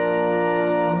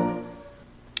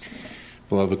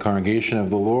Beloved congregation of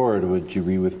the Lord, would you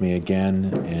read with me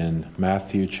again in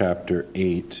Matthew chapter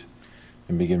 8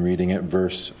 and begin reading at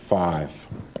verse 5.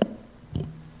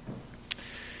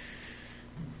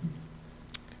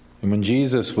 And when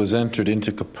Jesus was entered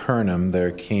into Capernaum,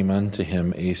 there came unto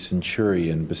him a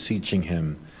centurion, beseeching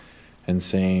him, and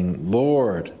saying,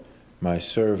 Lord, my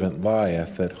servant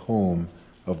lieth at home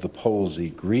of the palsy,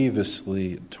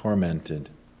 grievously tormented.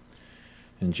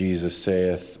 And Jesus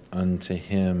saith unto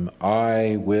him,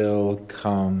 I will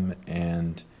come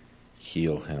and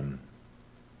heal him.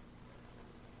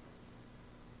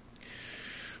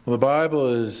 Well, the Bible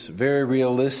is very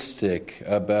realistic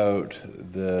about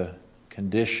the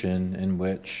condition in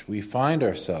which we find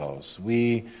ourselves.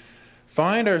 We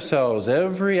find ourselves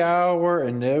every hour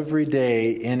and every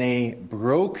day in a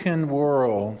broken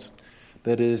world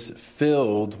that is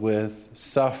filled with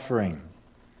suffering.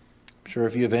 I'm sure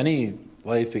if you have any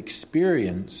life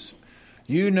experience,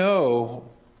 you know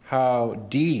how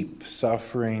deep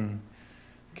suffering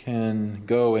can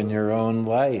go in your own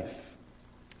life.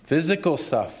 Physical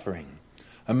suffering,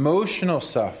 emotional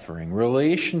suffering,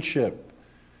 relationship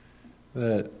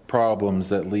problems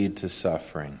that lead to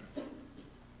suffering.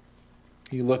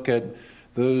 You look at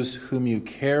those whom you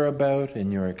care about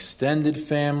in your extended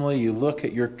family, you look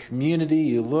at your community,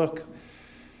 you look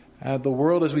at the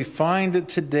world as we find it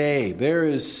today. There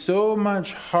is so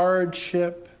much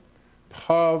hardship,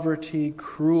 poverty,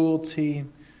 cruelty,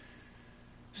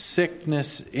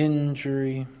 sickness,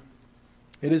 injury.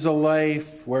 It is a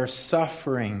life where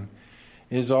suffering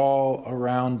is all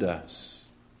around us.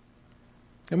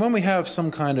 And when we have some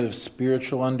kind of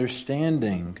spiritual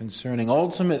understanding concerning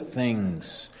ultimate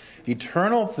things,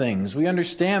 eternal things, we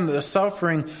understand that the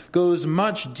suffering goes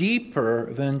much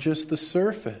deeper than just the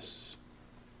surface.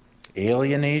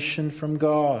 Alienation from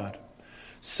God,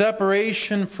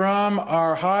 separation from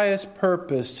our highest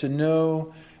purpose to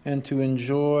know and to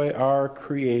enjoy our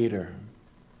Creator.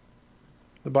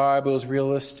 The Bible is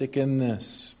realistic in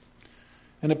this,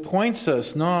 and it points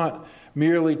us not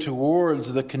merely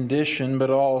towards the condition, but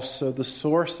also the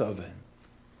source of it.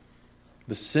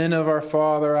 The sin of our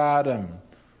father Adam,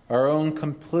 our own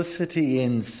complicity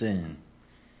in sin.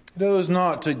 It owes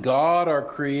not to God, our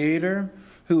Creator,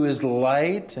 who is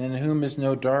light and in whom is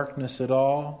no darkness at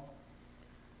all.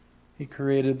 He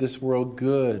created this world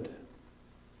good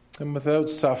and without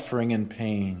suffering and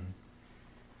pain,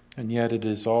 and yet it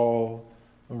is all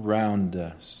around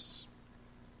us.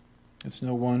 It's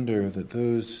no wonder that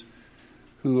those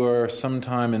who are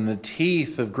sometime in the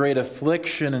teeth of great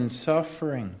affliction and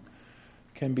suffering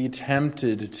can be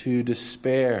tempted to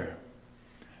despair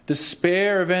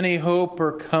of any hope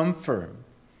or comfort.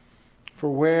 For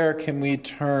where can we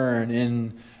turn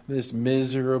in this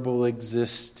miserable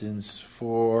existence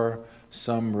for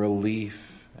some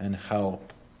relief and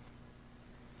help?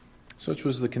 Such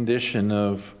was the condition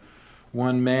of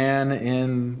one man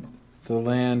in the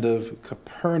land of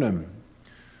Capernaum,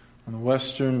 on the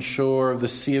western shore of the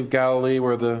Sea of Galilee,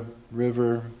 where the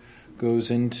river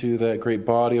goes into that great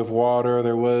body of water.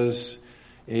 There was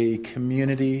a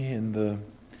community in the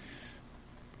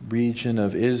region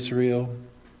of Israel.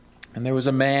 And there was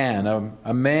a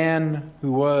man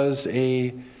who was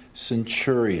a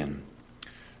centurion.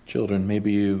 Children,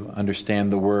 maybe you understand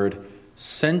the word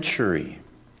century.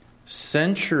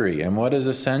 Century. And what is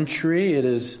a century? It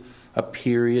is a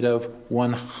period of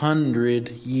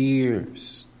 100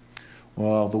 years.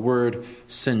 Well, the word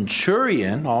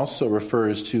centurion also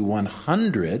refers to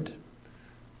 100,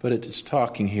 but it is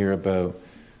talking here about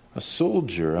a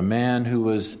soldier, a man who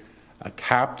was a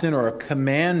captain or a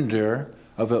commander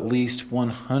of at least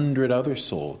 100 other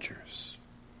soldiers.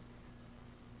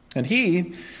 And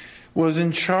he was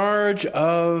in charge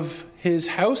of his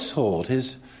household,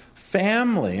 his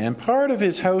family. And part of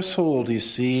his household, you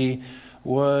see,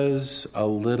 was a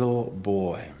little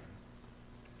boy.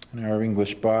 In our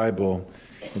English Bible,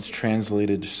 it's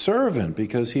translated servant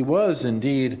because he was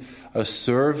indeed a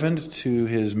servant to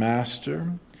his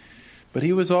master. But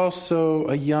he was also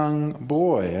a young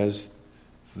boy, as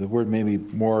the word may be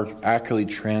more accurately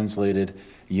translated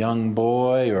young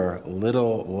boy or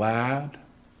little lad.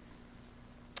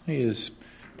 He is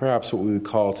perhaps what we would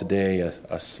call today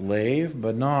a slave,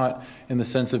 but not in the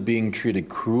sense of being treated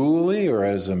cruelly or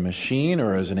as a machine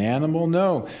or as an animal.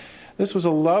 No, this was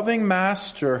a loving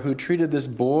master who treated this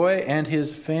boy and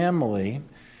his family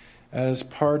as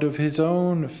part of his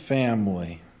own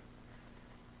family.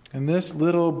 And this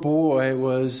little boy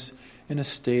was in a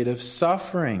state of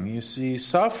suffering. You see,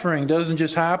 suffering doesn't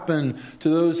just happen to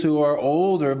those who are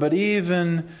older, but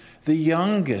even the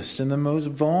youngest and the most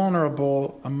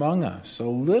vulnerable among us. A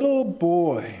little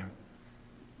boy.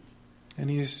 And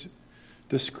he's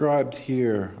described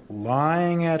here,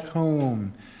 lying at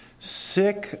home,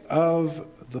 sick of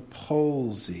the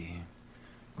palsy,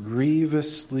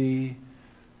 grievously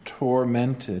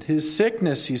tormented. His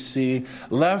sickness, you see,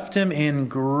 left him in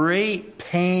great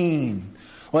pain,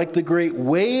 like the great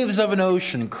waves of an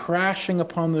ocean crashing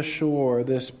upon the shore.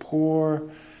 This poor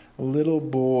little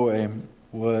boy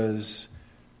was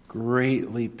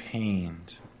greatly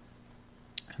pained.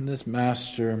 And this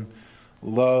master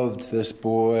loved this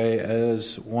boy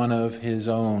as one of his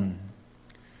own.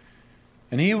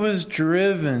 And he was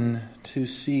driven to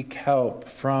seek help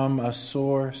from a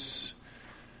source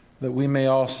that we may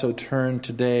also turn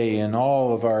today in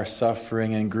all of our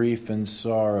suffering and grief and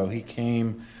sorrow. He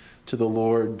came to the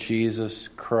Lord Jesus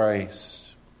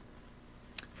Christ.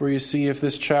 For you see, if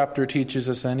this chapter teaches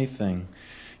us anything,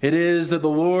 it is that the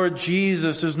Lord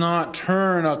Jesus does not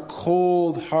turn a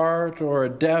cold heart or a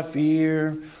deaf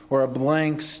ear or a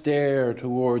blank stare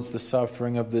towards the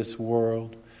suffering of this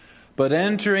world. But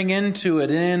entering into it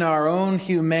in our own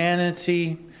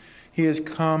humanity, he has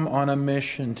come on a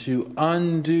mission to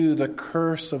undo the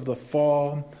curse of the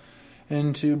fall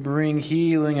and to bring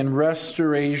healing and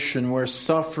restoration where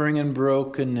suffering and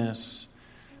brokenness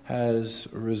has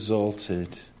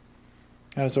resulted.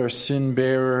 As our sin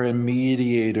bearer and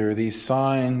mediator, these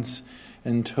signs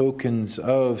and tokens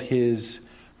of his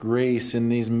grace in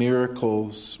these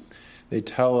miracles, they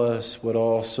tell us what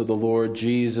also the Lord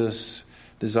Jesus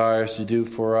desires to do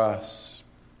for us.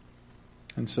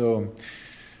 And so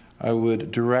I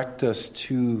would direct us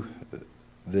to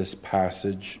this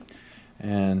passage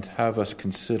and have us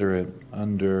consider it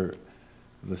under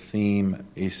the theme,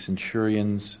 A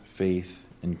Centurion's Faith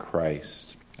in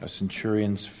Christ. A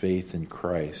centurion's faith in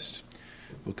Christ.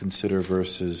 We'll consider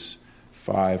verses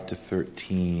 5 to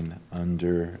 13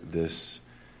 under this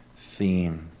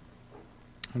theme.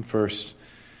 And first,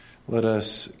 let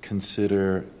us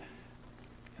consider,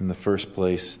 in the first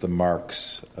place, the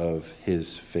marks of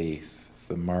his faith.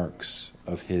 The marks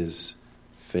of his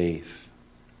faith.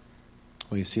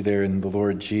 Well, you see there in the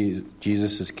Lord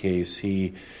Jesus' case,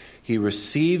 he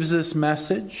receives this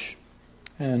message,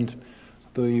 and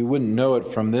though you wouldn't know it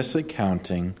from this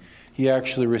accounting, he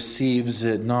actually receives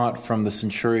it not from the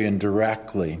centurion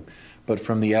directly, but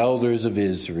from the elders of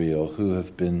Israel who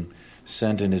have been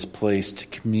sent in his place to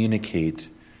communicate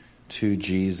to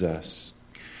Jesus.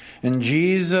 And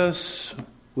Jesus,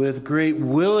 with great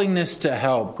willingness to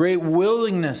help, great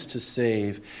willingness to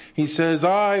save, he says,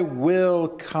 I will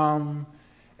come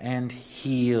and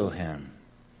heal him.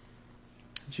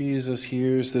 Jesus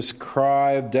hears this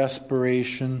cry of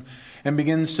desperation and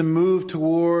begins to move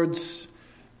towards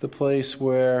the place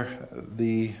where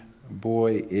the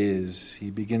boy is.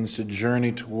 He begins to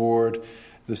journey toward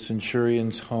the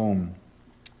centurion's home.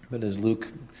 But as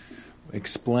Luke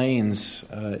explains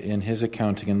in his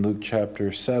accounting in Luke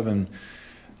chapter 7,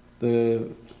 the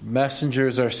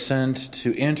messengers are sent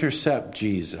to intercept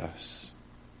Jesus.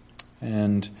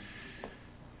 And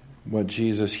what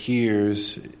Jesus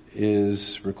hears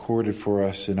is recorded for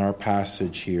us in our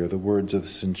passage here, the words of the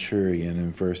centurion in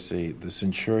verse 8. The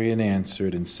centurion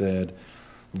answered and said,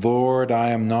 Lord,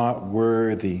 I am not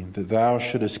worthy that thou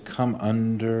shouldest come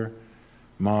under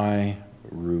my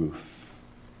roof.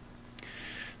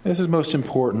 This is most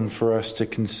important for us to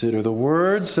consider the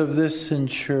words of this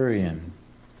centurion.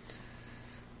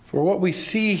 For what we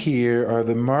see here are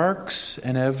the marks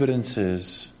and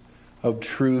evidences of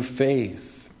true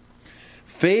faith.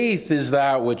 Faith is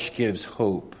that which gives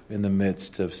hope in the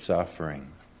midst of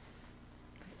suffering.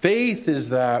 Faith is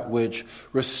that which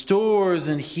restores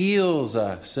and heals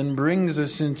us and brings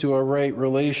us into a right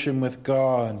relation with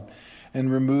God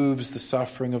and removes the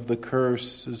suffering of the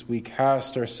curse as we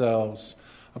cast ourselves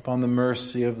upon the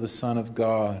mercy of the Son of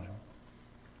God.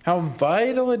 How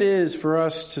vital it is for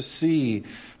us to see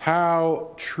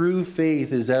how true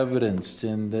faith is evidenced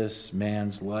in this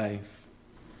man's life.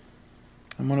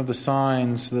 And one of the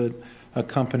signs that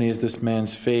accompanies this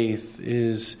man's faith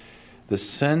is the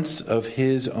sense of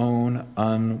his own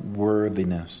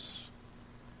unworthiness.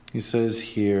 He says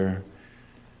here,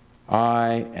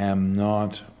 I am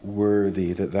not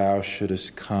worthy that thou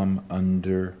shouldest come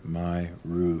under my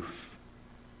roof.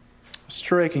 A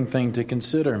striking thing to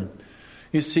consider.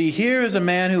 You see, here is a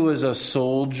man who was a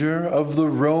soldier of the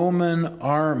Roman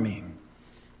army.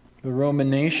 The Roman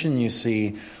nation, you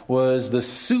see, was the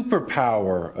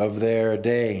superpower of their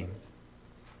day.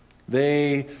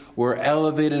 They were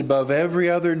elevated above every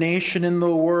other nation in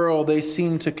the world. They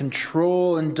seemed to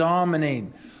control and dominate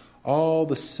all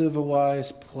the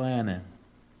civilized planet.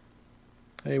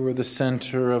 They were the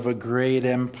center of a great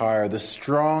empire, the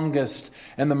strongest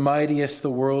and the mightiest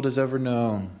the world has ever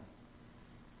known.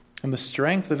 And the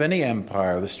strength of any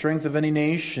empire, the strength of any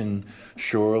nation,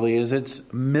 surely is its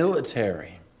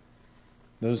military.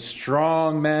 Those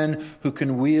strong men who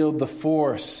can wield the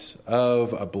force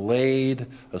of a blade,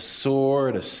 a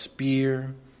sword, a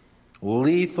spear,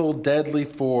 lethal, deadly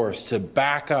force to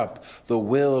back up the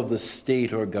will of the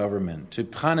state or government, to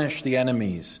punish the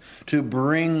enemies, to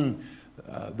bring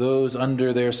those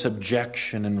under their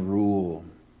subjection and rule.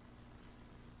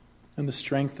 And the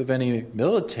strength of any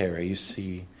military, you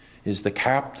see, is the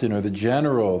captain or the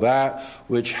general, that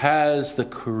which has the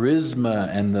charisma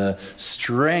and the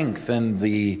strength and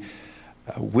the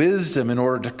wisdom in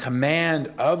order to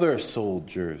command other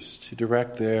soldiers to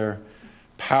direct their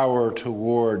power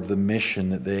toward the mission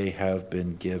that they have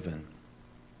been given.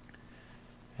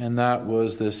 And that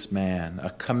was this man,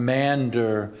 a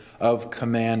commander of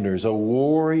commanders, a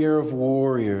warrior of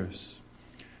warriors.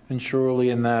 And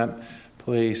surely in that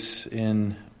place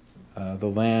in the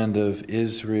land of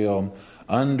Israel,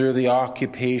 under the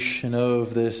occupation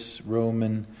of this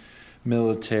Roman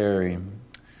military,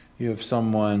 you have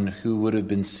someone who would have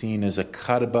been seen as a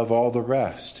cut above all the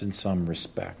rest in some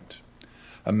respect.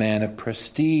 A man of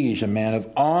prestige, a man of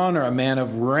honor, a man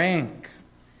of rank.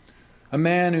 A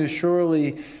man who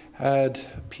surely had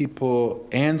people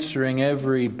answering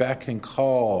every beck and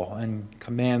call and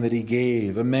command that he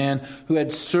gave. A man who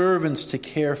had servants to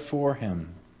care for him.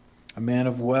 A man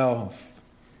of wealth,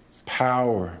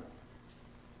 power.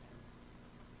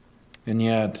 And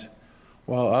yet,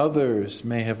 while others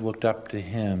may have looked up to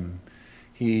him,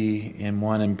 he, in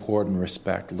one important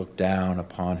respect, looked down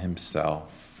upon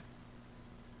himself.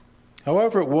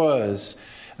 However it was,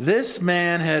 this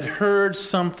man had heard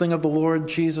something of the Lord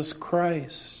Jesus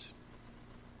Christ.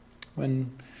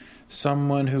 When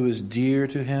someone who was dear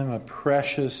to him, a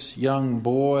precious young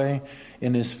boy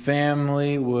in his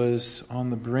family, was on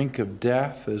the brink of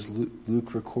death, as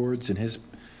Luke records in his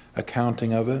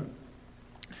accounting of it,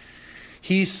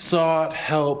 he sought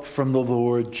help from the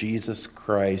Lord Jesus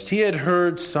Christ. He had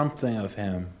heard something of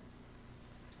him.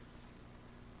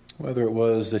 Whether it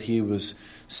was that he was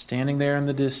standing there in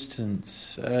the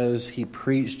distance as he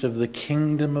preached of the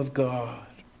kingdom of God,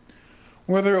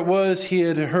 whether it was he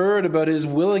had heard about his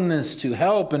willingness to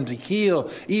help and to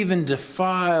heal even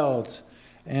defiled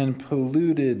and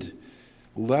polluted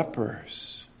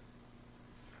lepers,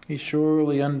 he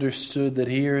surely understood that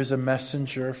here is a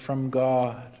messenger from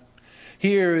God.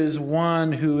 Here is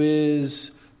one who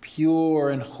is pure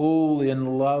and holy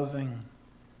and loving.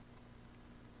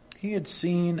 He had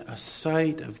seen a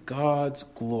sight of God's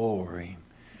glory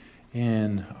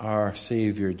in our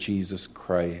Savior Jesus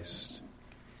Christ.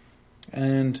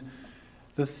 And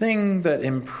the thing that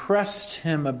impressed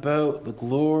him about the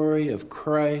glory of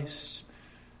Christ,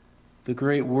 the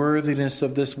great worthiness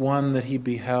of this one that he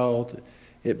beheld,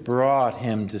 it brought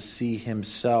him to see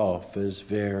himself as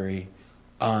very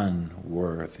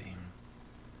unworthy.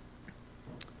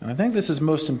 And I think this is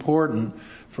most important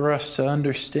for us to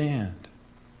understand.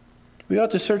 We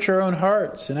ought to search our own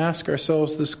hearts and ask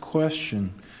ourselves this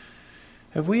question: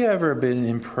 have we ever been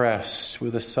impressed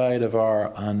with the sight of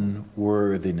our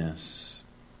unworthiness?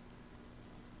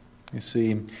 You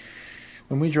see,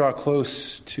 when we draw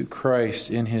close to Christ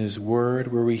in his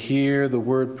word, where we hear the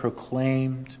word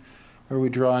proclaimed, where we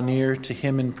draw near to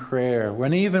him in prayer,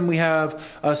 when even we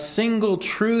have a single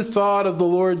true thought of the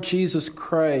Lord Jesus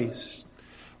Christ,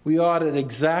 we ought at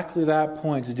exactly that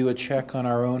point to do a check on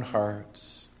our own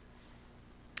hearts.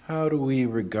 How do we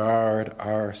regard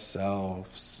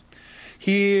ourselves?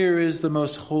 Here is the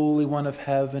most holy one of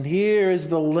heaven. Here is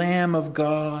the Lamb of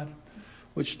God,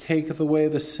 which taketh away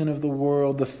the sin of the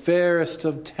world, the fairest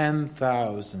of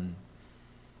 10,000.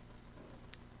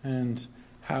 And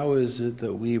how is it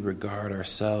that we regard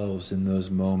ourselves in those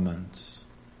moments?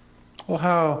 Well,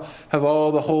 how have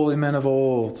all the holy men of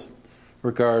old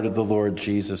regarded the Lord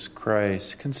Jesus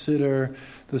Christ? Consider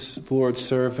the Lord's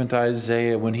servant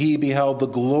Isaiah when he beheld the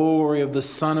glory of the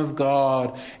Son of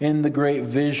God in the great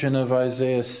vision of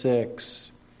Isaiah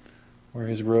 6, where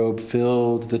his robe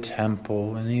filled the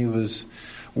temple and he was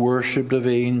worshipped of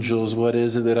angels. What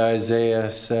is it that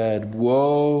Isaiah said?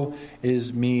 Woe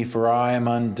is me, for I am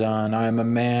undone. I am a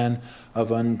man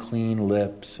of unclean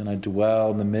lips, and I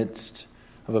dwell in the midst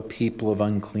of a people of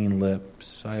unclean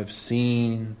lips. I have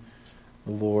seen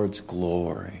the Lord's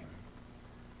glory.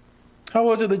 How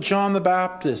was it that John the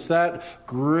Baptist, that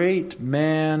great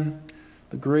man,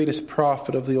 the greatest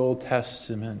prophet of the Old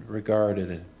Testament,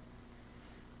 regarded it?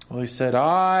 Well, he said,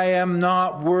 I am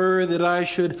not worthy that I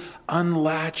should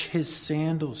unlatch his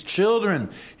sandals. Children,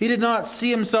 he did not see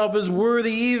himself as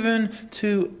worthy even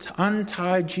to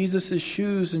untie Jesus'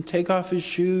 shoes and take off his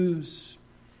shoes.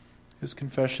 His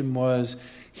confession was,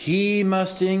 He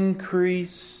must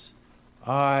increase,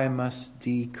 I must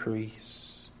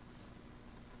decrease.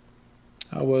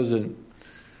 How was it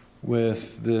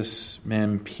with this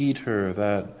man Peter,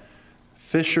 that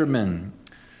fisherman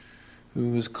who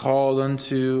was called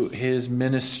unto his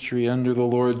ministry under the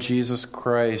Lord Jesus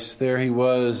Christ? There he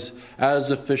was as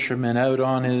a fisherman out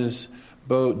on his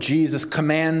boat. Jesus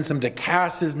commands him to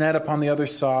cast his net upon the other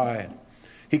side.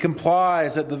 He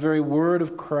complies at the very word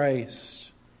of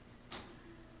Christ.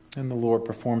 And the Lord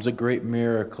performs a great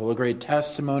miracle, a great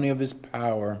testimony of his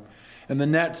power. And the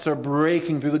nets are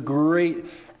breaking through the great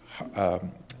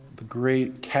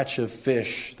catch of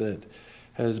fish that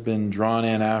has been drawn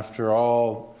in after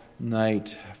all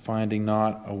night, finding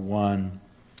not a one.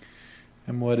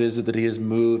 And what is it that he is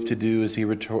moved to do as he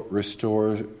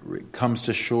comes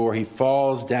to shore? He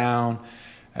falls down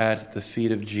at the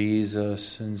feet of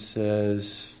Jesus and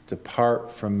says,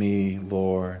 Depart from me,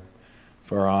 Lord,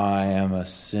 for I am a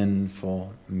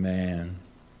sinful man.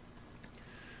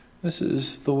 This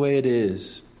is the way it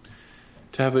is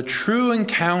to have a true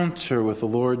encounter with the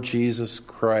Lord Jesus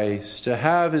Christ, to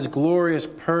have his glorious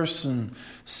person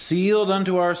sealed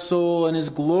unto our soul and his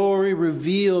glory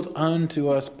revealed unto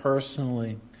us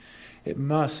personally. It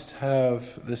must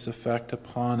have this effect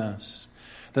upon us,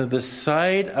 that the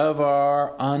sight of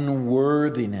our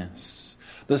unworthiness,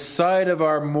 the sight of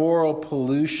our moral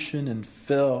pollution and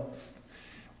filth,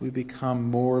 we become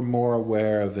more and more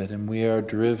aware of it, and we are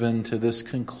driven to this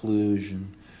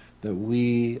conclusion that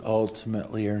we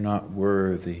ultimately are not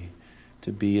worthy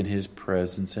to be in his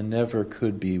presence and never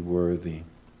could be worthy.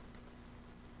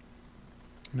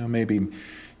 Maybe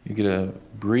you get a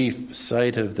brief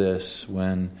sight of this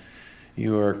when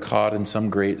you are caught in some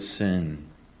great sin.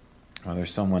 Whether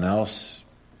someone else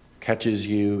catches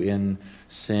you in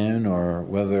sin, or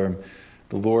whether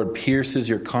the Lord pierces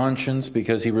your conscience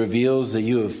because he reveals that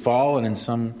you have fallen in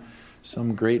some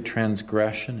great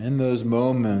transgression. In those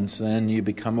moments, then you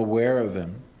become aware of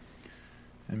him.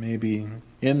 And maybe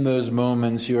in those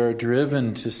moments you are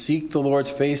driven to seek the Lord's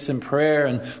face in prayer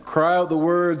and cry out the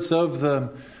words of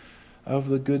the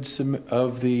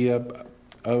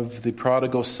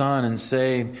prodigal son and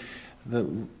say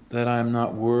that I am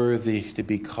not worthy to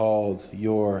be called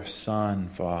your son,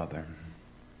 Father.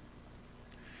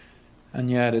 And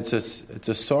yet it's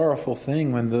a sorrowful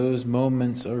thing when those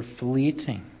moments are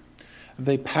fleeting.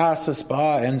 They pass us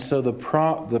by, and so the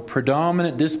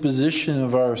predominant disposition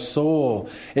of our soul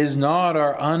is not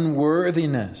our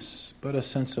unworthiness, but a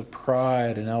sense of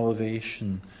pride and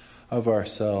elevation of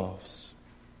ourselves.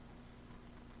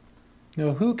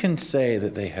 Who can say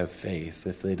that they have faith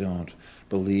if they don't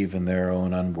believe in their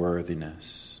own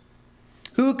unworthiness?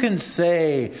 Who can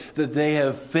say that they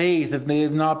have faith if they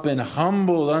have not been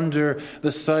humbled under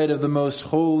the sight of the most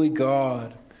holy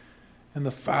God and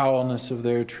the foulness of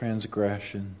their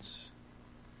transgressions?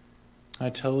 I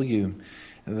tell you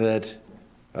that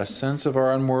a sense of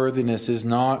our unworthiness is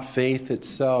not faith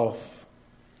itself,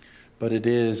 but it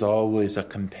is always a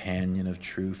companion of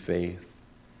true faith.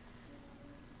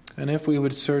 And if we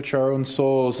would search our own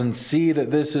souls and see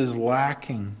that this is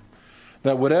lacking,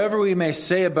 that whatever we may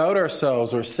say about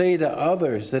ourselves or say to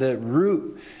others, that at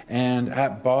root and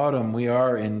at bottom we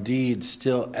are indeed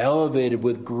still elevated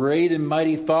with great and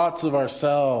mighty thoughts of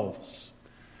ourselves.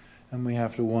 And we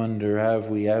have to wonder, have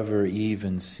we ever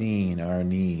even seen our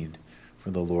need for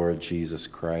the Lord Jesus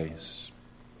Christ?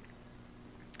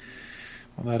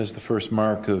 Well, that is the first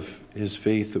mark of his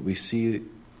faith that we see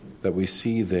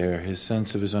there, his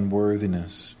sense of his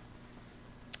unworthiness.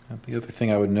 The other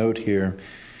thing I would note here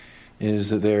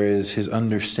is that there is his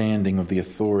understanding of the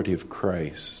authority of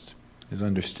Christ. His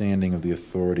understanding of the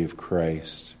authority of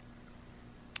Christ.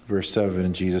 Verse 7,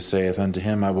 and Jesus saith unto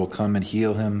him, I will come and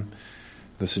heal him.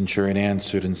 The centurion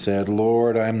answered and said,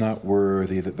 Lord, I am not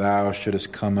worthy that thou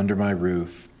shouldest come under my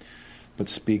roof, but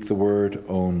speak the word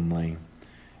only,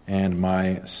 and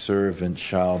my servant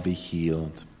shall be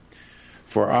healed.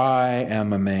 For I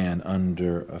am a man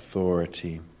under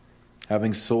authority,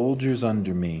 having soldiers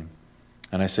under me.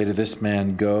 And I say to this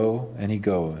man, Go, and he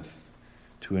goeth.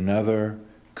 To another,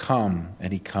 Come,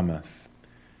 and he cometh.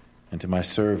 And to my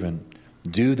servant,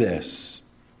 Do this,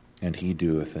 and he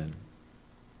doeth it.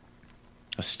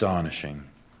 Astonishing.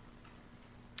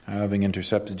 Having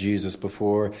intercepted Jesus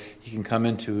before he can come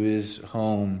into his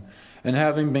home, and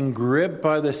having been gripped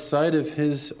by the sight of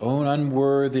his own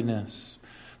unworthiness,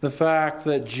 the fact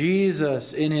that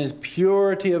Jesus, in his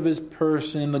purity of his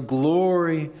person, in the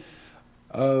glory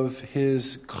of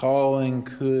his calling,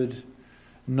 could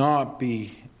not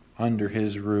be under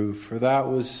his roof, for that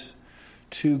was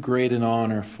too great an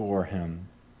honor for him.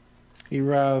 He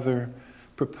rather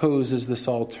proposes this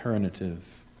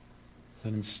alternative.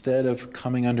 That instead of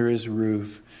coming under his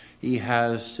roof, he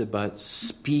has to but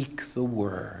speak the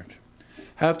word.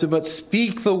 Have to but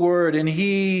speak the word, and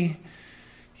he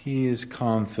is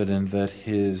confident that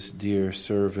his dear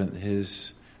servant,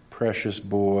 his precious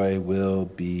boy, will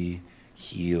be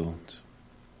healed.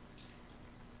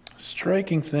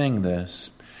 Striking thing, this.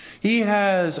 He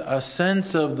has a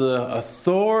sense of the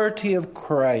authority of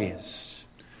Christ,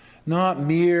 not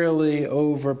merely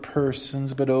over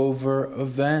persons, but over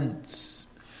events,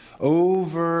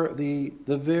 over the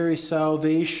very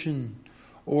salvation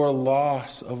or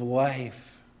loss of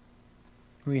life.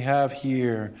 We have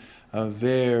here a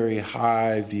very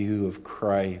high view of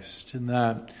Christ, and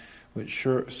that which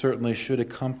certainly should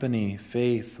accompany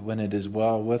faith when it is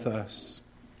well with us.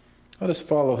 Let us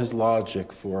follow his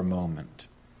logic for a moment.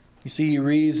 You see, he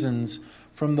reasons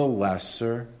from the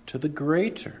lesser to the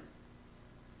greater.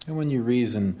 And when you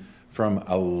reason from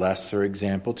a lesser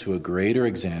example to a greater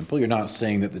example, you're not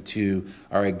saying that the two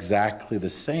are exactly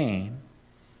the same.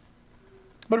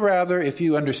 But rather, if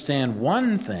you understand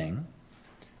one thing,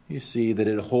 you see that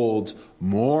it holds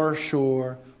more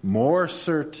sure, more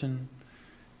certain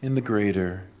in the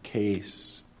greater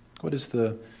case. What is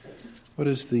the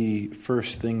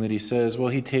first thing that he says? Well,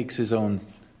 he takes his own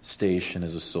station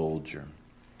as a soldier.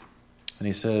 And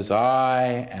he says,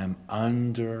 I am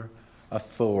under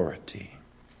authority.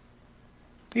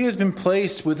 He has been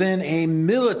placed within a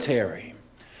military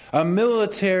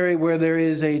where there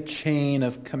is a chain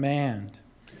of command.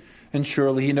 And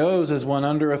surely he knows, as one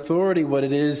under authority, what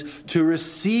it is to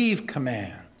receive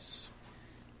commands.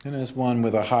 And as one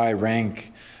with a high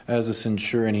rank, as a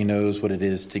centurion, he knows what it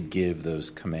is to give those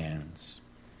commands.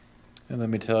 And let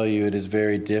me tell you, it is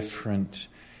very different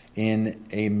in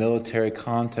a military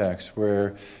context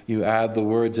where you add the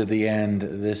words at the end,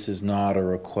 this is not a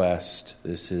request,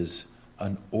 this is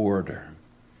an order.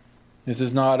 This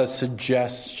is not a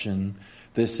suggestion,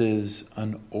 this is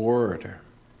an order.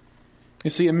 You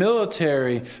see, a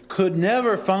military could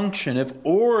never function if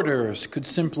orders could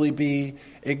simply be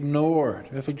ignored.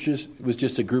 If it was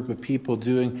just a group of people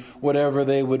doing whatever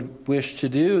they would wish to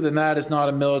do, then that is not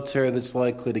a military that's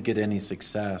likely to get any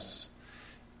success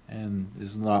and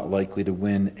is not likely to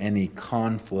win any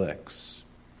conflicts.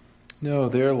 No,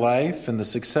 their life and the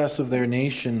success of their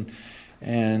nation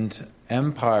and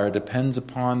empire depends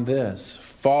upon this,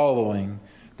 following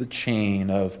the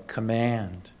chain of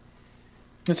command.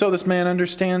 And so this man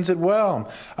understands it well.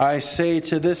 I say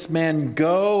to this man,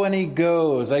 go, and he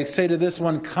goes. I say to this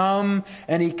one, come,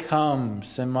 and he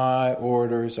comes, and my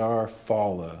orders are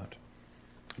followed.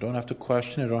 I don't have to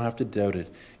question it, I don't have to doubt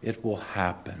it. It will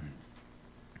happen.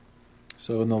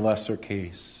 So in the lesser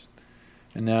case,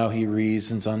 and now he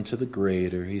reasons unto the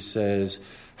greater. He says,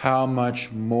 how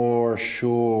much more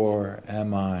sure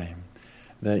am I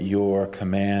that your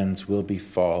commands will be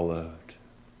followed?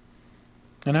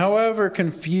 And however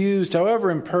confused,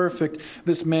 however imperfect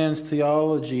this man's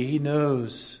theology, he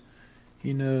knows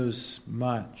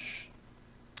much.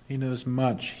 He knows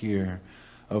much here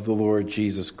of the Lord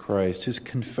Jesus Christ. His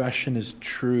confession is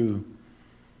true.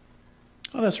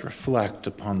 Let us reflect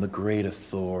upon the great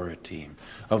authority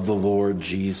of the Lord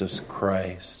Jesus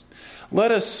Christ. Let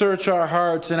us search our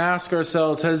hearts and ask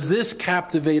ourselves, has this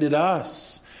captivated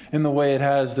us in the way it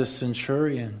has this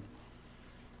centurion?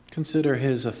 Consider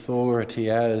his authority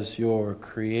as your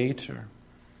creator.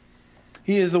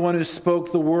 He is the one who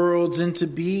spoke the worlds into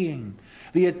being,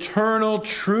 the eternal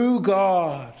true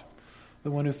God,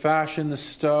 the one who fashioned the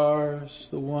stars,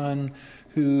 the one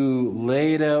who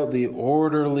laid out the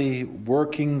orderly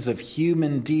workings of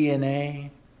human DNA,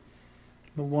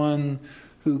 the one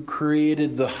who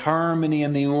created the harmony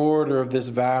and the order of this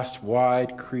vast,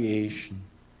 wide creation.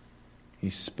 He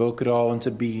spoke it all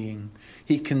into being.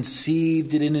 He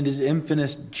conceived it in his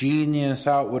infinite genius,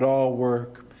 out would all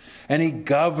work. And he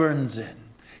governs it.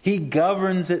 He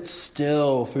governs it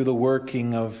still through the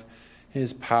working of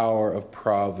his power of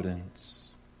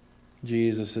providence.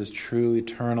 Jesus is true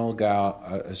eternal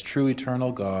God,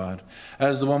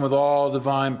 as the one with all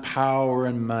divine power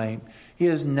and might. He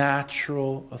has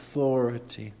natural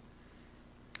authority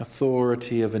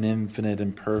of an infinite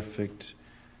and perfect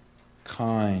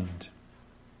kind.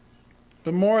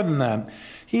 But more than that,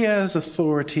 he has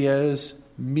authority as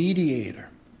mediator.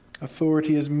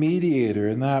 Authority as mediator,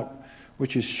 and that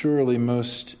which is surely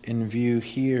most in view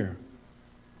here.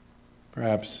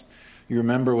 Perhaps you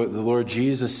remember what the Lord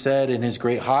Jesus said in his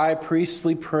great high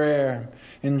priestly prayer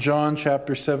in John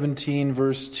chapter 17,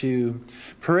 verse 2,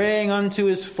 praying unto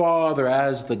his Father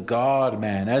as the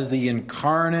God-man, as the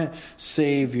incarnate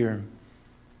Savior.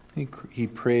 He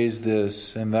prays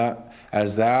this, and that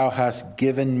as thou hast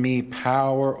given me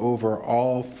power over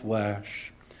all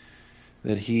flesh,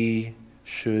 that he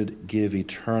should give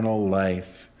eternal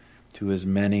life to as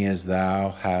many as thou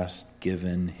hast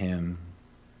given him.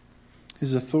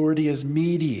 His authority as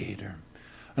mediator,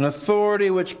 an authority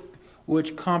which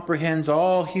comprehends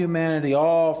all humanity,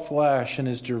 all flesh, and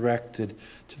is directed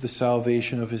to the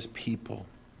salvation of his people.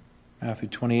 Matthew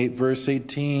 28, verse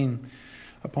 18,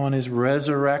 upon his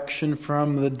resurrection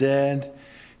from the dead,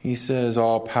 he says,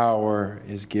 all power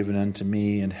is given unto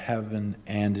me in heaven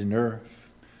and in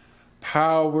earth.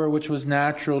 Power which was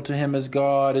natural to him as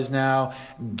God is now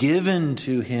given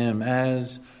to him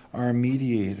as our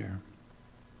mediator.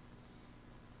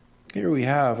 Here we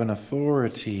have an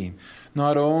authority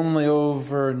not only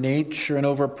over nature and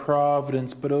over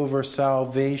providence, but over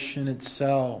salvation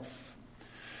itself.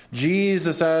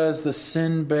 Jesus, as the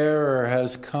sin bearer,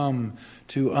 has come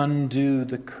to undo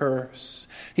the curse.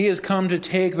 He has come to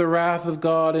take the wrath of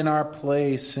God in our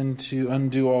place and to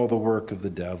undo all the work of the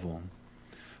devil.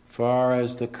 Far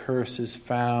as the curse is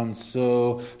found,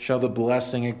 so shall the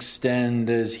blessing extend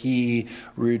as he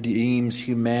redeems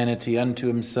humanity unto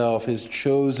himself, his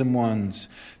chosen ones,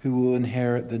 who will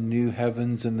inherit the new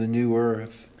heavens and the new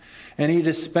earth. And he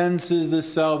dispenses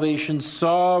this salvation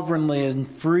sovereignly and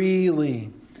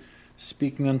freely,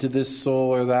 speaking unto this soul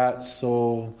or that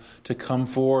soul to come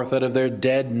forth out of their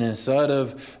deadness, out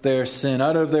of their sin,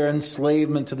 out of their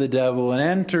enslavement to the devil, and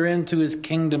enter into his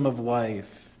kingdom of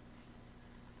life.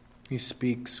 He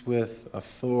speaks with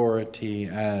authority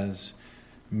as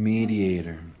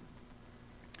mediator.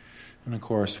 And of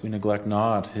course, we neglect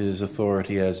not his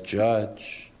authority as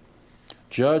judge.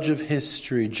 Judge of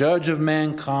history, judge of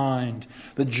mankind,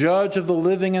 the judge of the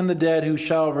living and the dead, who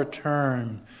shall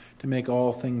return to make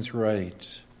all things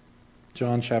right.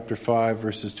 John chapter 5,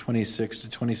 verses 26 to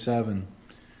 27.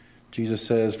 Jesus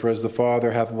says, for as the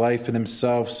Father hath life in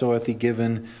himself, so hath he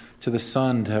given to the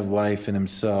Son to have life in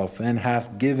himself, and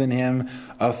hath given him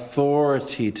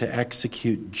authority to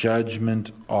execute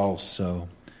judgment also,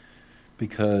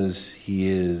 because he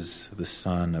is the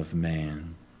Son of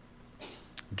Man.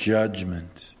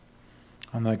 Judgment.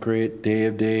 On that great day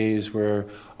of days where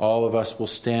all of us will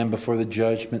stand before the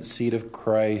judgment seat of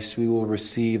Christ, we will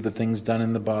receive the things done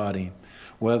in the body,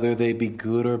 whether they be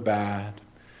good or bad.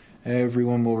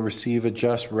 Everyone will receive a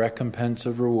just recompense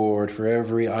of reward for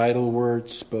every idle word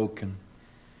spoken.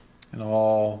 And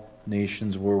all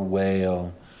nations will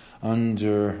wail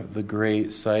under the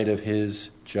great sight of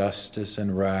his justice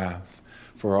and wrath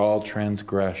for all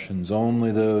transgressions.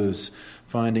 Only those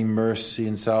finding mercy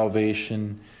and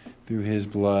salvation through his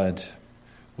blood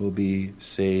will be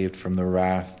saved from the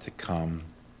wrath to come.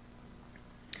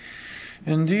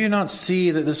 And do you not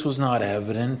see that this was not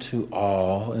evident to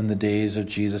all in the days of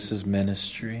Jesus'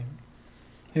 ministry?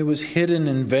 It was hidden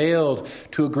and veiled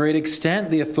to a great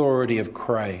extent, the authority of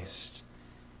Christ.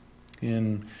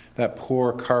 In that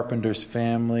poor carpenter's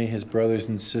family, his brothers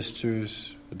and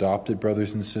sisters, adopted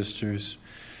brothers and sisters,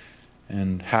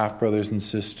 and half-brothers and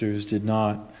sisters did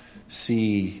not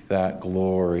see that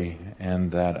glory and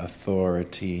that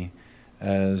authority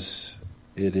as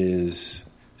it is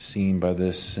seen by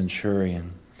this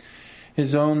centurion.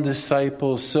 His own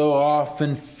disciples so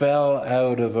often fell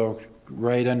out of a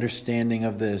right understanding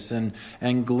of this and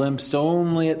glimpsed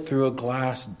only it through a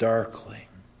glass darkly.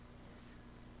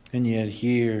 And yet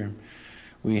here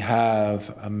we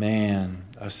have a man,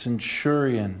 a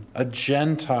centurion, a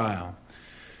Gentile,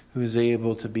 who is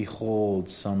able to behold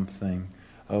something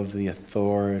of the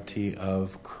authority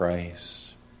of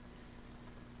Christ.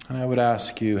 And I would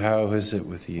ask you, how is it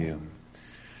with you?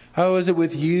 How is it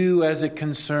with you as it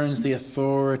concerns the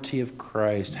authority of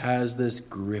Christ? Has this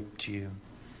gripped you?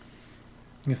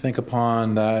 You think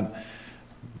upon that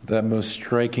most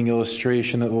striking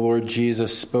illustration that the Lord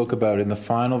Jesus spoke about in the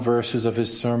final verses of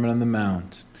his Sermon on the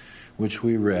Mount, which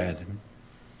we read.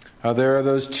 How there are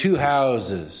those two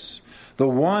houses, the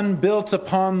one built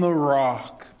upon the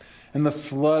rock, and the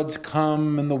floods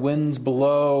come and the winds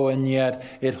blow, and yet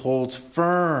it holds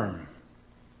firm.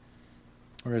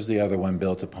 Whereas the other one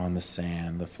built upon the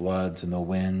sand, the floods and the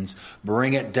winds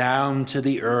bring it down to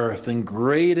the earth, and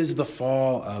great is the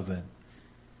fall of it.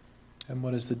 And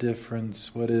what is the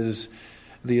difference? What is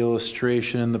the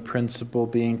illustration and the principle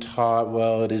being taught?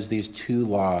 Well, it is these two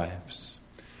lives.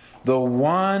 The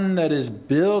one that is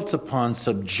built upon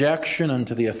subjection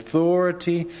unto the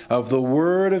authority of the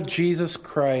word of Jesus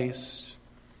Christ,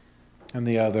 and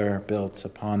the other built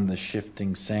upon the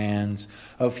shifting sands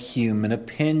of human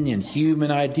opinion,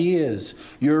 human ideas,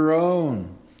 your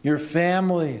own, your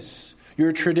families,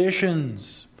 your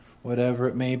traditions, whatever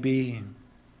it may be.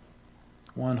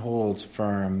 One holds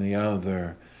firm, the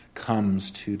other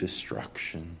comes to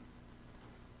destruction.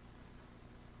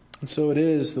 And so it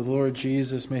is, the Lord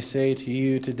Jesus may say to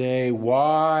you today,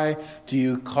 why do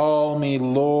you call me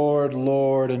Lord,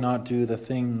 Lord, and not do the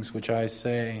things which I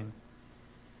say?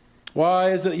 Why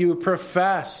is it that you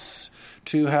profess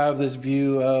to have this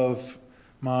view of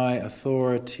my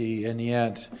authority, and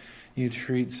yet you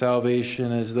treat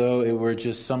salvation as though it were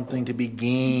just something to be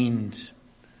gained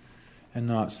and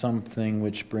not something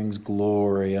which brings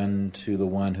glory unto the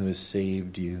one who has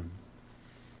saved you?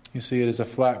 You see, it is a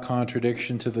flat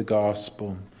contradiction to the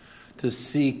gospel to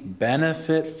seek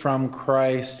benefit from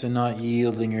Christ and not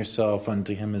yielding yourself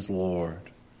unto him as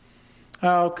Lord.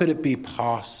 How could it be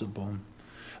possible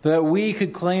that we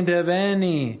could claim to have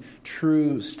any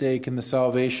true stake in the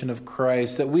salvation of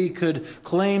Christ, that we could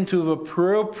claim to have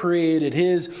appropriated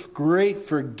his great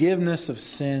forgiveness of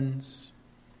sins,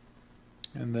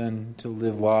 and then to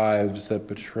live lives that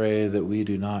betray that we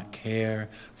do not care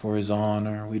for his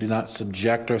honor, we do not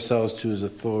subject ourselves to his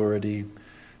authority,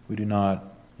 we do not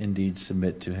indeed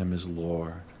submit to him as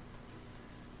Lord?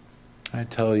 I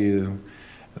tell you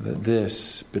that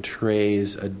this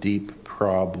betrays a deep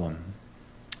problem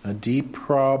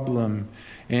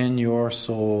in your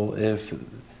soul if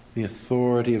the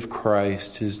authority of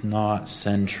Christ is not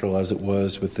central as it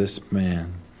was with this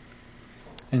man.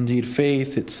 Indeed,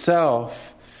 faith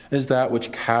itself is that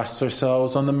which casts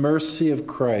ourselves on the mercy of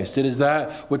Christ. It is that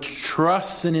which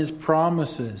trusts in his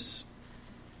promises.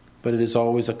 But it is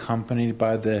always accompanied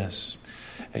by this,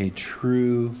 a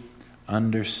true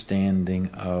understanding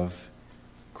of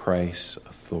Christ's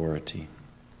authority.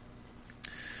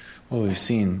 Well, we've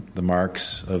seen the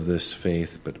marks of this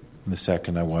faith, but in the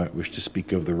second I wish to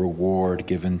speak of the reward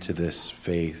given to this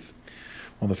faith.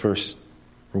 Well, the first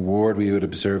reward we would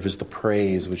observe is the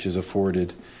praise which is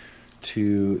afforded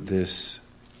to this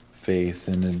faith,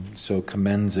 and so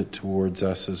commends it towards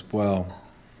us as well.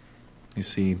 You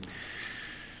see,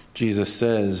 Jesus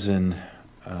says in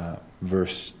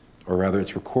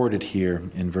it's recorded here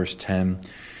in verse 10,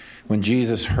 when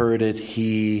Jesus heard it,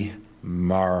 he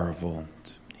marveled.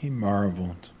 He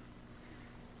marveled.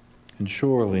 And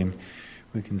surely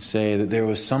we can say that there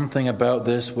was something about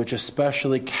this which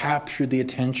especially captured the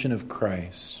attention of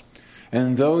Christ.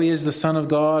 And though he is the Son of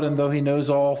God, and though he knows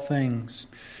all things,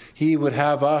 he would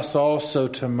have us also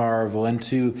to marvel and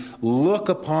to look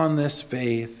upon this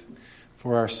faith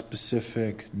for our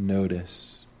specific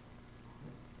notice.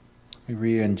 We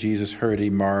read, and Jesus heard, he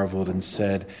marveled and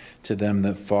said to them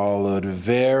that followed,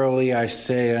 verily I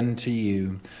say unto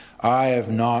you, I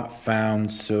have not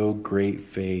found so great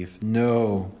faith,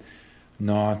 no,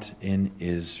 not in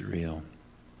Israel.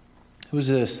 Who was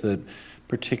this that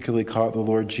particularly caught the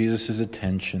Lord Jesus'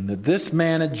 attention? That this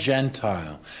man, a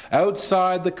Gentile,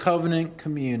 outside the covenant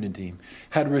community,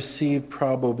 had received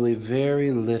probably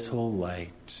very little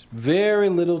light, very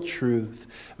little truth,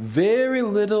 very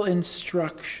little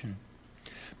instruction.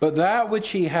 But that which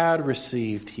he had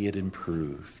received, he had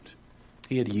improved.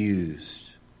 He had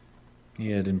used. He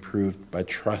had improved by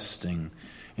trusting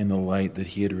in the light that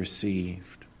he had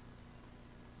received.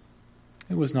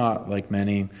 It was not like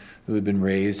many who had been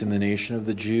raised in the nation of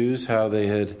the Jews, how they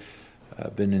had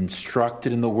been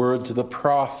instructed in the words of the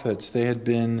prophets. They had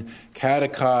been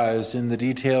catechized in the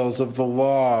details of the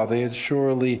law. They had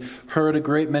surely heard a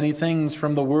great many things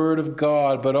from the word of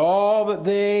God, but all that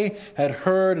they had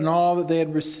heard and all that they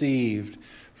had received,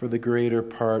 for the greater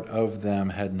part of them,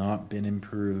 had not been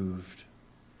improved.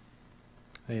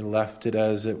 They left it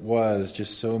as it was,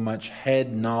 just so much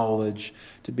head knowledge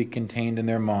to be contained in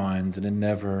their minds, and it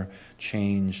never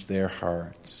changed their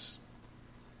hearts.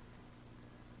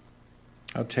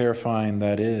 How terrifying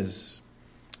that is.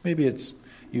 Maybe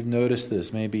you've noticed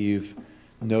this. Maybe you've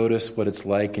noticed what it's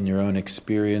like in your own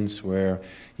experience, where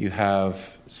you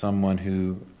have someone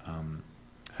who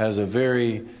has a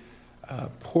very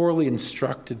poorly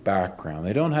instructed background.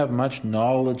 They don't have much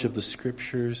knowledge of the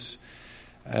Scriptures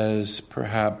as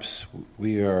perhaps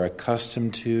we are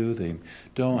accustomed to. They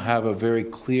don't have a very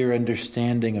clear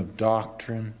understanding of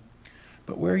doctrine.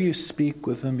 But where you speak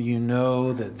with them, you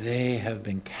know that they have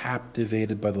been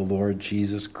captivated by the Lord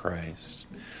Jesus Christ.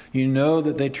 You know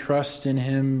that they trust in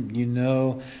him. You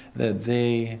know that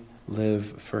they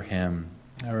live for him.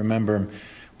 I remember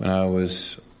when I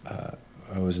was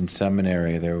in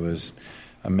seminary, there was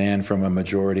a man from a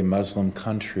majority Muslim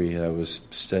country I was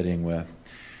studying with.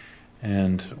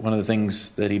 And one of the things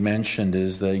that he mentioned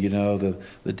is that,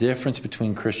 the difference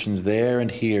between Christians there and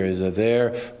here is that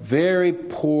they're very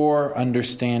poor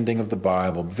understanding of the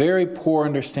Bible, very poor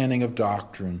understanding of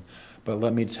doctrine. But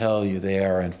let me tell you, they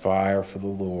are on fire for the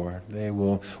Lord. They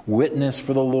will witness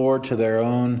for the Lord to their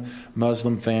own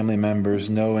Muslim family members,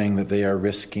 knowing that they are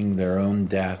risking their own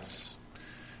deaths.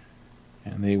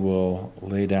 And they will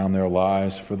lay down their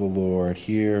lives for the Lord.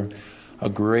 Here, a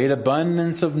great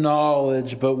abundance of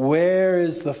knowledge, but where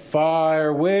is the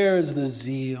fire? Where is the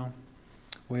zeal?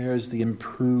 Where is the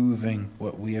improving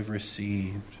what we have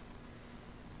received?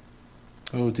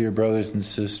 Oh, dear brothers and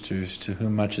sisters, to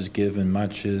whom much is given,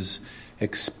 much is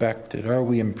expected. Are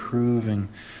we improving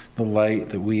the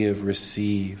light that we have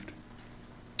received?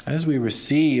 As we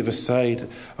receive a sight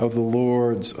of the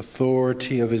Lord's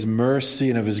authority, of His mercy,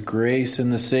 and of His grace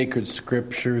in the sacred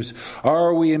Scriptures,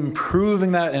 are we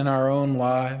improving that in our own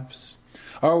lives?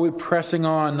 Are we pressing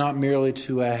on not merely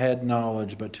to a head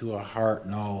knowledge, but to a heart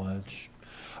knowledge?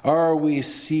 Are we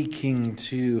seeking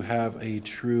to have a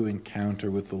true encounter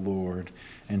with the Lord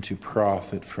and to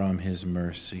profit from His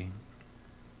mercy?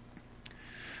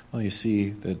 Well, you see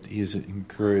that He is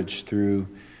encouraged through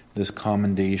this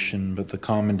commendation, but the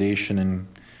commendation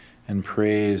and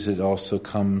praise, it also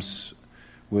comes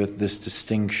with this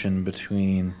distinction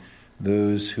between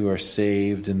those who are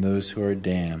saved and those who are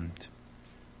damned.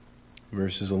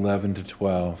 Verses 11 to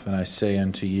 12, and I say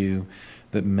unto you,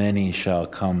 that many shall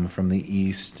come from the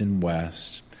east and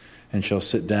west, and shall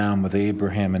sit down with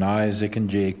Abraham and Isaac and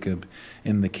Jacob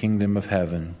in the kingdom of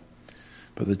heaven.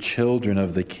 But the children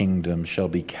of the kingdom shall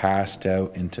be cast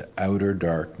out into outer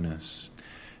darkness,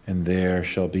 and there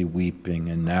shall be weeping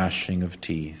and gnashing of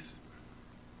teeth.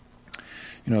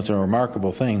 You know, it's a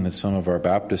remarkable thing that some of our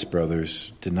Baptist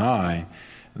brothers deny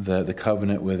that the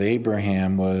covenant with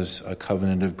Abraham was a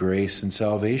covenant of grace and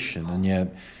salvation, and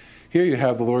yet here you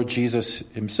have the Lord Jesus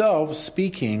Himself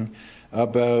speaking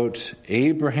about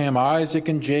Abraham, Isaac,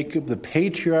 and Jacob, the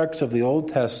patriarchs of the Old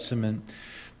Testament,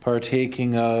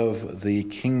 partaking of the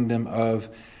kingdom of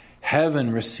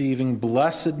heaven, receiving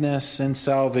blessedness and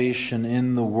salvation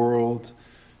in the world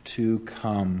to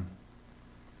come.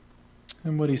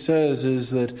 And what He says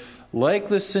is that, like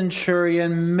the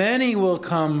centurion, many will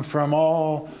come from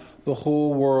all the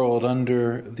whole world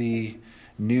under the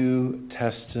New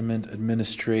Testament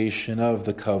administration of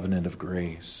the covenant of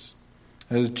grace.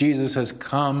 As Jesus has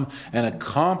come and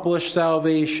accomplished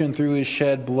salvation through His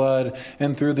shed blood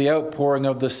and through the outpouring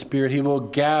of the Spirit, He will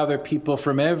gather people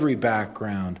from every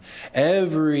background,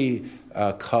 every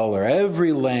color,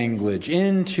 every language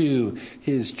into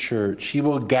His church. He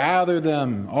will gather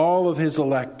them, all of His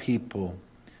elect people,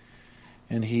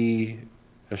 and He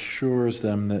assures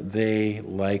them that they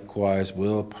likewise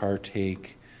will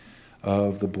partake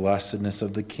of the blessedness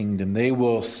of the kingdom. They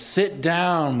will sit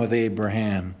down with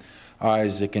Abraham,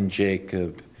 Isaac, and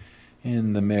Jacob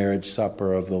in the marriage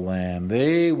supper of the Lamb.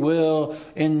 They will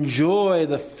enjoy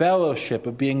the fellowship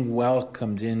of being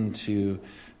welcomed into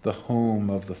the home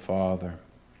of the Father.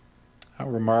 How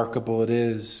remarkable it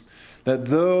is that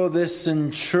though this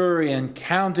centurion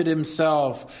counted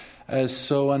himself as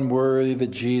so unworthy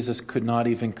that Jesus could not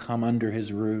even come under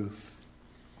his roof,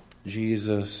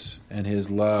 Jesus and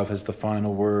His love has the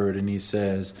final word, and He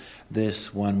says,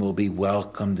 this one will be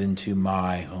welcomed into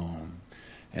my home.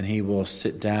 And he will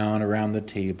sit down around the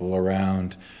table,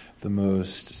 around the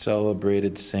most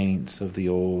celebrated saints of the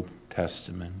Old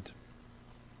Testament.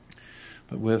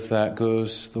 But with that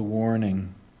goes the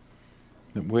warning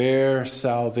that where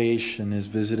salvation is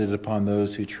visited upon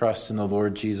those who trust in the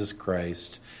Lord Jesus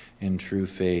Christ in true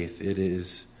faith, it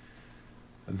is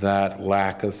that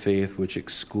lack of faith which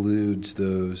excludes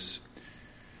those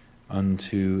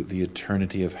unto the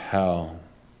eternity of hell.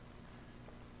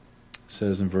 It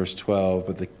says in verse 12,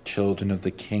 but the children of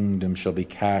the kingdom shall be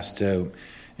cast out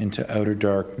into outer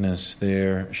darkness.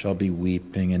 There shall be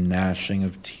weeping and gnashing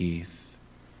of teeth.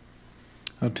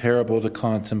 How terrible to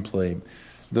contemplate.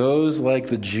 Those like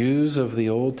the Jews of the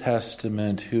Old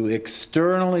Testament who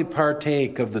externally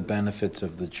partake of the benefits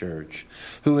of the church,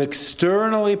 who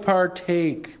externally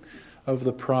partake of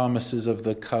the promises of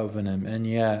the covenant, and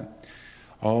yet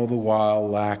all the while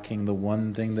lacking the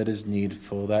one thing that is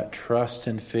needful, that trust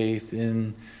and faith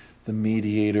in the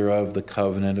mediator of the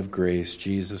covenant of grace,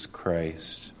 Jesus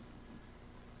Christ.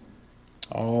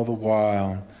 All the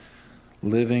while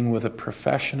living with a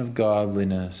profession of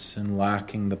godliness and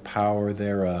lacking the power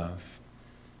thereof,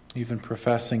 even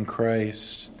professing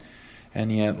Christ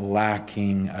and yet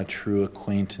lacking a true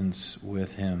acquaintance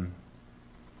with Him.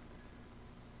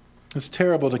 It's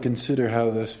terrible to consider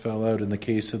how this fell out in the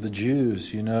case of the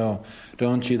Jews. You know,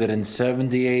 don't you, that in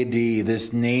 70 A.D.,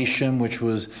 this nation which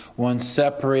was once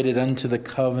separated unto the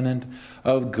covenant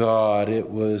of God,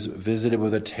 it was visited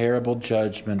with a terrible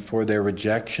judgment for their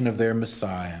rejection of their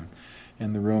Messiah.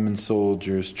 And the Roman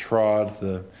soldiers trod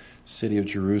the city of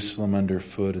Jerusalem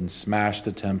underfoot and smashed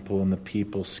the temple, and the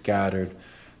people scattered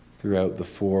throughout the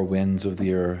four winds of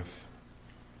the earth.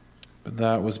 But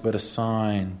that was but a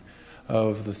sign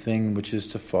of the thing which is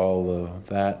to follow,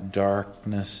 that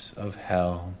darkness of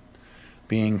hell,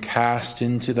 being cast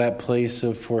into that place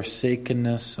of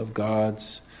forsakenness of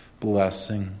God's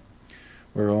blessing,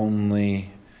 where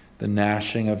only the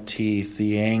gnashing of teeth,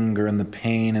 the anger and the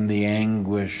pain and the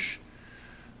anguish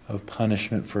of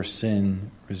punishment for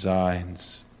sin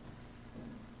resides.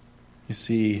 You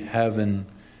see, heaven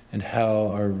and hell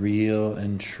are real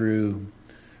and true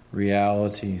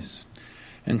realities.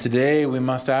 And today we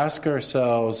must ask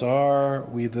ourselves, are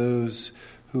we those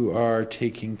who are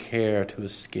taking care to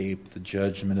escape the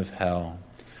judgment of hell?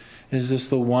 Is this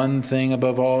the one thing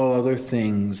above all other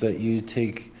things that you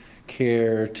take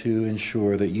care to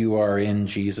ensure that you are in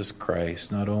Jesus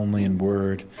Christ, not only in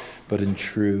word, but in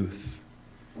truth?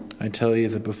 I tell you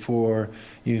that before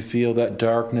you feel that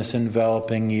darkness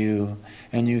enveloping you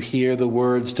and you hear the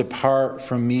words, "Depart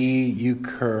from me, you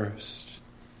cursed,"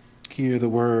 hear the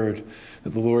word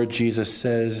that the Lord Jesus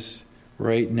says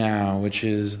right now, which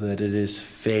is that it is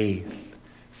faith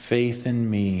in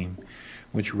me,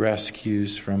 which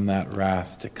rescues from that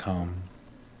wrath to come.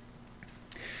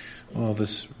 Well,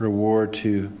 this reward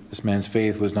to this man's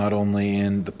faith was not only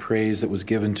in the praise that was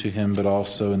given to him, but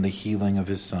also in the healing of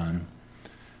his son,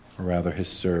 or rather his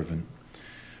servant.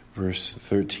 Verse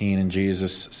 13, and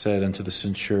Jesus said unto the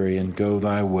centurion, "Go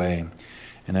thy way,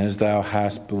 and as thou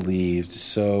hast believed,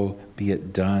 so be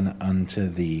it done unto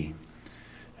thee."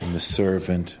 And the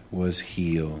servant was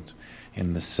healed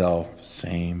in the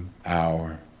self-same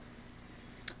hour.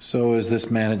 So as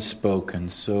this man had spoken,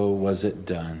 so was it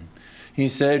done. He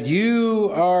said,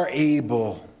 "You are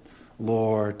able,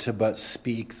 Lord, to but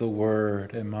speak the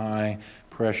word, and my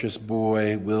precious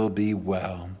boy will be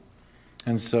well."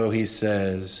 And so he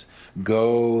says,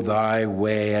 "Go thy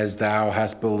way, as thou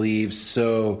hast believed,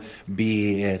 so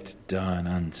be it done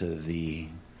unto thee."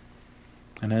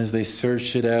 And as they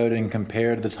searched it out and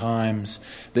compared the times,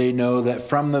 they know that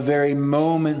from the very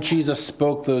moment Jesus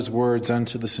spoke those words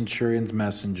unto the centurion's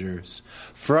messengers,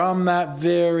 from that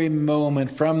very moment,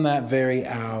 from that very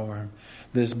hour,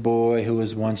 this boy who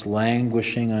was once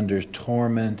languishing under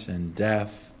torment and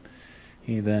death,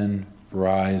 he then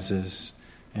rises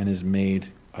and is made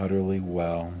utterly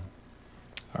well.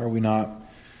 Are we not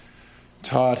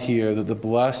taught here that the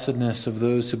blessedness of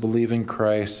those who believe in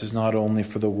Christ is not only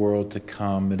for the world to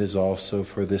come, it is also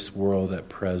for this world at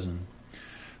present?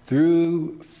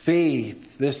 Through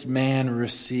faith, this man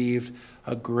received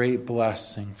a great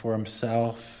blessing for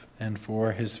himself and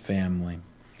for his family.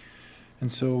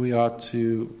 And so we ought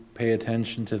to pay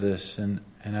attention to this and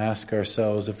ask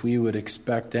ourselves if we would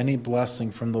expect any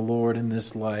blessing from the Lord in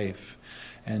this life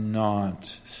and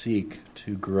not seek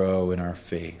to grow in our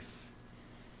faith.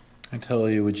 I tell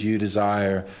you, would you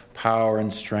desire power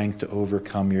and strength to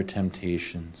overcome your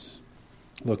temptations?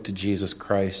 Look to Jesus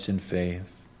Christ in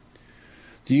faith.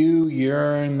 Do you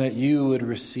yearn that you would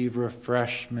receive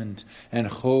refreshment and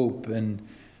hope and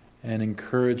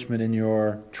encouragement in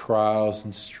your trials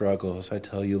and struggles? I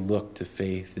tell you, look to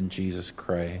faith in Jesus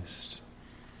Christ.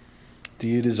 Do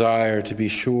you desire to be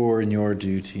sure in your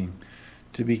duty,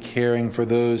 to be caring for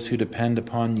those who depend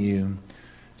upon you,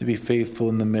 to be faithful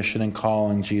in the mission and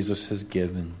calling Jesus has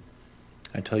given?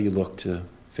 I tell you, look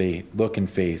in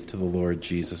faith to the Lord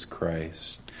Jesus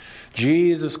Christ.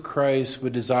 Jesus Christ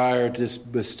would desire to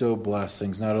bestow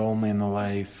blessings, not only in the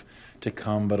life to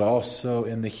come, but also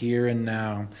in the here and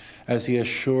now, as he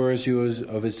assures you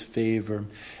of his favor,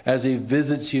 as he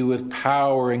visits you with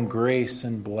power and grace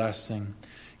and blessing.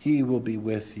 He will be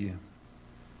with you.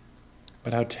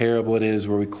 But how terrible it is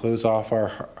where we close off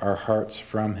our hearts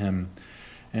from him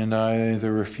and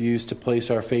either refuse to place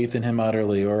our faith in him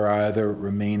utterly, or either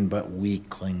remain but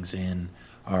weaklings in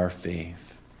our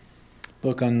faith.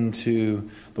 Look unto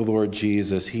the Lord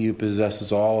Jesus, he who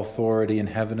possesses all authority in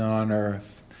heaven and on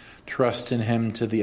earth. Trust in him to the